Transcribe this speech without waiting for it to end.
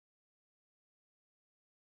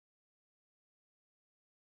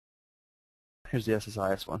Here's the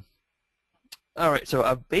SSIS one. All right, so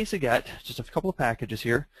I've basically got just a couple of packages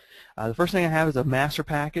here. The first thing I have is a master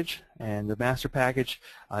package, and the master package,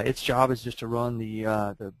 its job is just to run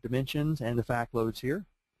the dimensions and the fact loads here.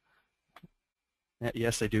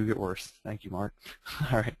 Yes, they do get worse. Thank you, Mark.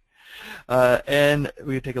 All right, and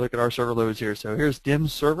we can take a look at our server loads here. So here's dim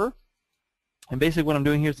server, and basically what I'm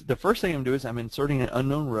doing here is the first thing I'm doing is I'm inserting an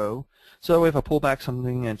unknown row. So if I pull back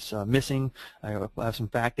something that's missing, I have some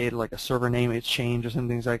fact data like a server name, it's changed, or some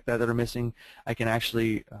things like that that are missing, I can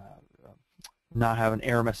actually not have an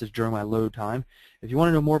error message during my load time. If you want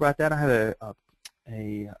to know more about that, I have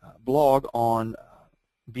a blog on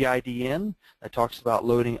BIDN that talks about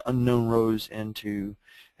loading unknown rows into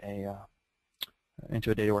a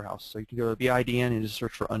data warehouse. So you can go to BIDN and just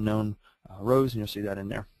search for unknown rows, and you'll see that in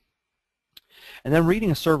there. And then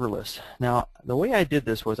reading a server list. Now, the way I did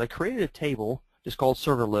this was I created a table just called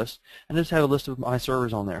server list, and just have a list of my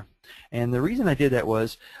servers on there. And the reason I did that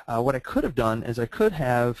was what I could have done is I could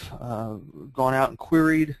have gone out and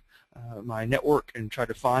queried my network and tried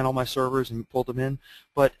to find all my servers and pull them in,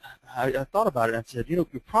 but I thought about it and I said, you know,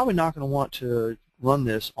 you're probably not going to want to run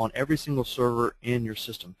this on every single server in your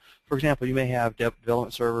system. For example, you may have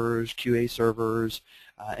development servers, QA servers,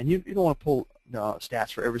 and you don't want to pull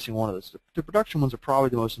stats for every single one of those. The production ones are probably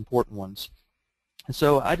the most important ones. And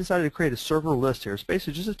so I decided to create a server list here. It's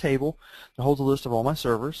basically just a table that holds a list of all my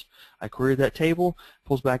servers. I queried that table,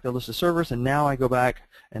 pulls back the list of servers, and now I go back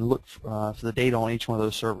and look for the data on each one of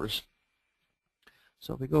those servers.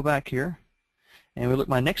 So if we go back here, and we look,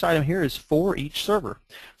 my next item here is for each server.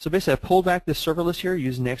 So basically I pulled back this server list here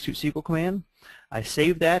using the execute SQL command. I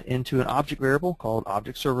saved that into an object variable called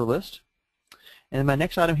object server list. And my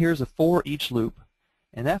next item here is a for each loop.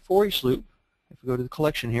 And that for each loop, if we go to the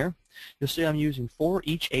collection here, you'll see I'm using for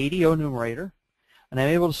each ADO numerator, and I'm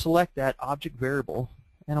able to select that object variable,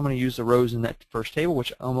 and I'm going to use the rows in that first table,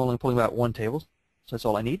 which I'm only pulling about one table, so that's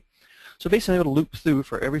all I need. So basically I'm able to loop through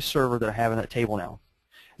for every server that I have in that table now.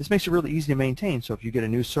 This makes it really easy to maintain, so if you get a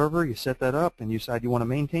new server, you set that up, and you decide you want to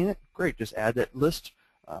maintain it, great, just add that list,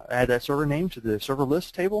 add that server name to the server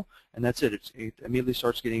list table, and that's it. It immediately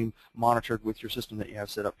starts getting monitored with your system that you have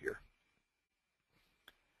set up here.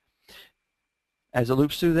 As it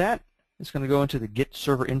loops through that, it's going to go into the get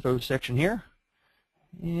server info section here.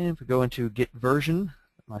 And if we go into get version,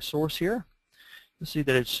 my source here, you'll see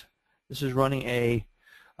that this is running a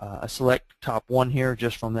select top one here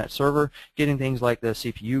just from that server, getting things like the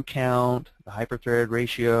CPU count, the hyperthread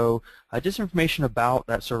ratio, just information about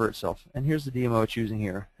that server itself. And here's the DMO it's using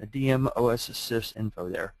here, a DMOSSIS info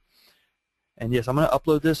there. And yes, I'm going to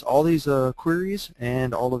upload this, all these queries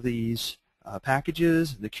and all of these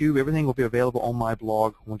packages, the cube, everything will be available on my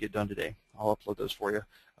blog when we get done today. I'll upload those for you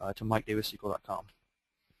to MikeDavisSQL.com.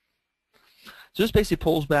 So this basically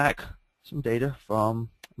pulls back some data from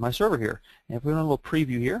my server here. And if we run a little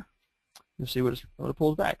preview here, you'll see what it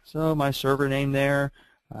pulls back. So my server name there,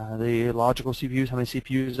 the logical CPUs, how many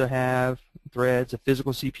CPUs I have, threads, the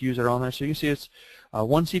physical CPUs that are on there. So you can see it's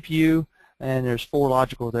one CPU, and there's 4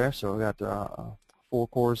 logical there. So I got 4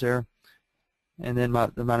 cores there. And then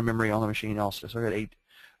the amount of memory on the machine also. So I got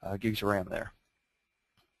 8 gigs of RAM there.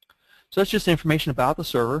 So that's just information about the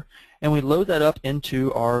server, and we load that up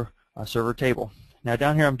into our server table. Now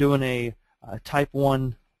down here I'm doing a type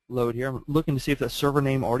 1 load here. I'm looking to see if that server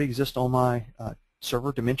name already exists on my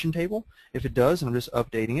server dimension table. If it does, I'm just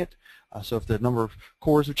updating it. So if the number of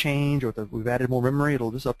cores have changed, or if we've added more memory,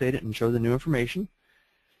 it'll just update it and show the new information.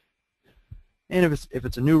 And if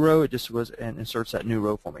it's a new row, it just goes and inserts that new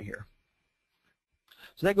row for me here.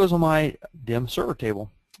 So that goes on my dim server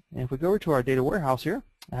table. And if we go over to our data warehouse here,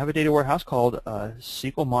 I have a data warehouse called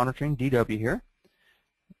SQL Monitoring DW here.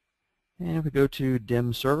 And if we go to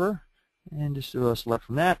dim server and just do a select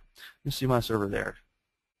from that, you'll see my server there.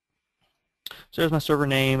 So there's my server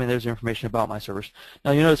name, and there's information about my servers.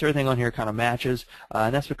 Now you notice everything on here kind of matches,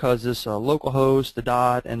 and that's because this localhost, the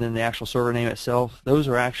dot, and then the actual server name itself, those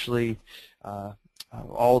are actually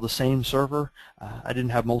all the same server. I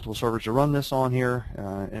didn't have multiple servers to run this on here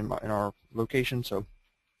in our location, so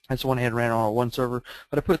I just went ahead and ran it on one server.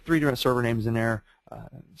 But I put 3 different server names in there,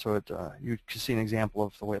 so you can see an example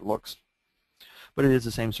of the way it looks. But it is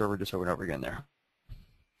the same server just over and over again there.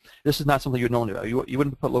 This is not something you would normally do. You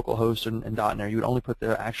wouldn't put localhost and dot in there. You would only put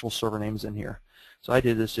the actual server names in here. So I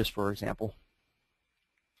did this just for example.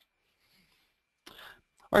 All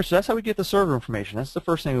right, so that's how we get the server information. That's the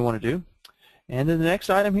first thing we want to do. And then the next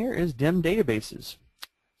item here is dim databases.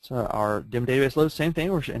 So our dim database load, same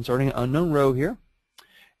thing. We're inserting an unknown row here.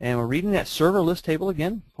 And we're reading that server list table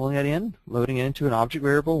again, pulling that in, loading it into an object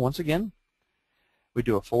variable once again. We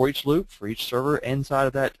do a for each loop for each server inside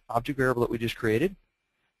of that object variable that we just created.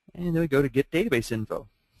 And then we go to get database info.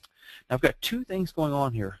 Now I've got two things going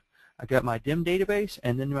on here. I've got my DIM database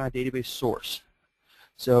and then my database source.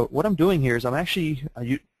 So what I'm doing here is I'm actually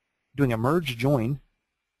doing a merge join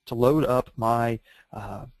to load up my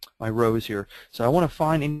my rows here. So I want to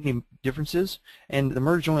find any differences, and the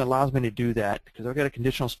merge join allows me to do that because I've got a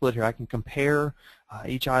conditional split here. I can compare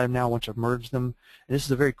each item now once I've merged them, and this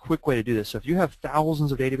is a very quick way to do this. So if you have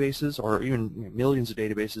thousands of databases or even millions of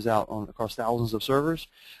databases out across thousands of servers,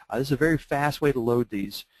 this is a very fast way to load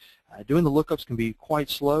these. Doing the lookups can be quite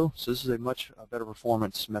slow, so this is a much better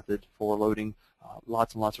performance method for loading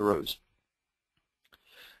lots and lots of rows.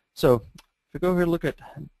 So if we go here and look at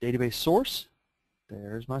database source,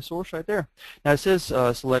 there's my source right there. Now it says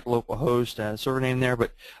select localhost server name there,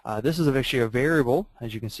 but this is actually a variable,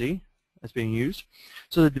 as you can see, that's being used.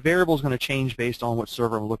 So the variable is going to change based on what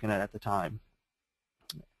server I'm looking at the time.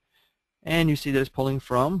 And you see that it's pulling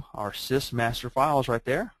from our SIS master files right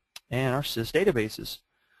there and our SIS databases.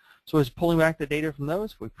 So it's pulling back the data from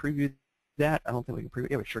those. If we preview that, I don't think we can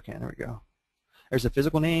preview. Yeah, we sure can. There we go. There's the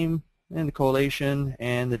physical name and the collation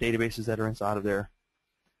and the databases that are inside of there.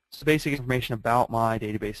 It's the basic information about my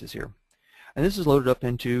databases here. And this is loaded up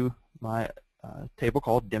into my table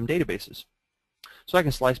called DIM databases. So I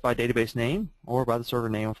can slice by database name or by the server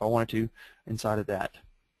name if I wanted to inside of that.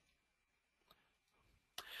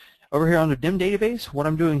 Over here on the DIM database, what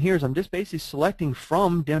I'm doing here is I'm just basically selecting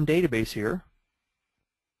from DIM database here.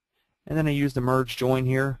 And then I use the merge join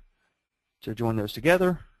here to join those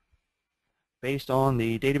together based on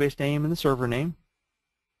the database name and the server name.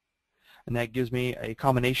 And that gives me a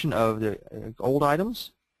combination of the old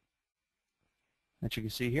items that you can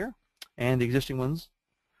see here and the existing ones.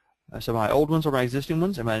 So my old ones are my existing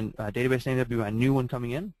ones, and my database name will be my new one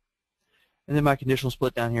coming in. And then my conditional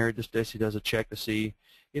split down here just basically does a check to see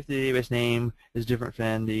if the database name is different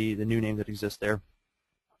than the new name that exists there.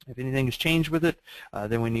 If anything has changed with it,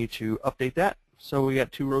 then we need to update that. So we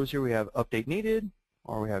got two rows here. We have update needed,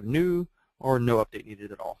 or we have new, or no update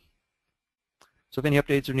needed at all. So if any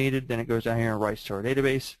updates are needed, then it goes down here and writes to our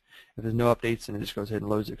database. If there's no updates, then it just goes ahead and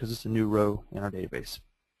loads it because it's a new row in our database.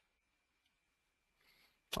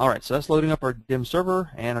 All right, so that's loading up our DIM server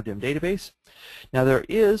and our DIM database. Now there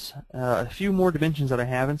is a few more dimensions that I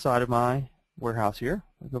have inside of my warehouse here.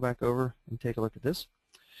 I'll go back over and take a look at this.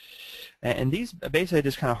 And these basically I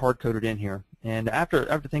just kind of hard-coded in here. And after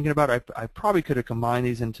thinking about it, I probably could have combined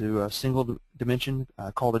these into a single dimension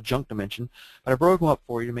called a junk dimension, but I broke them up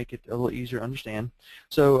for you to make it a little easier to understand.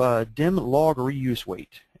 So dim log reuse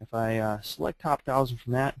weight. If I select top 1,000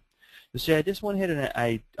 from that, you'll see I just went ahead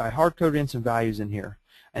and I hard-coded in some values in here.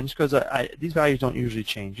 And just because these values don't usually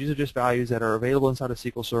change. These are just values that are available inside a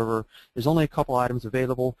SQL Server. There's only a couple items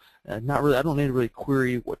available. Not really. I don't need to really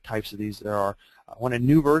query what types of these there are. When a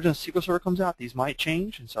new version of SQL Server comes out, these might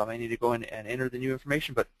change, and so I may need to go in and enter the new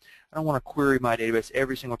information. But I don't want to query my database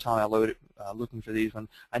every single time I load it looking for these when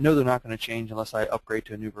I know they're not going to change unless I upgrade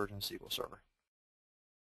to a new version of SQL Server.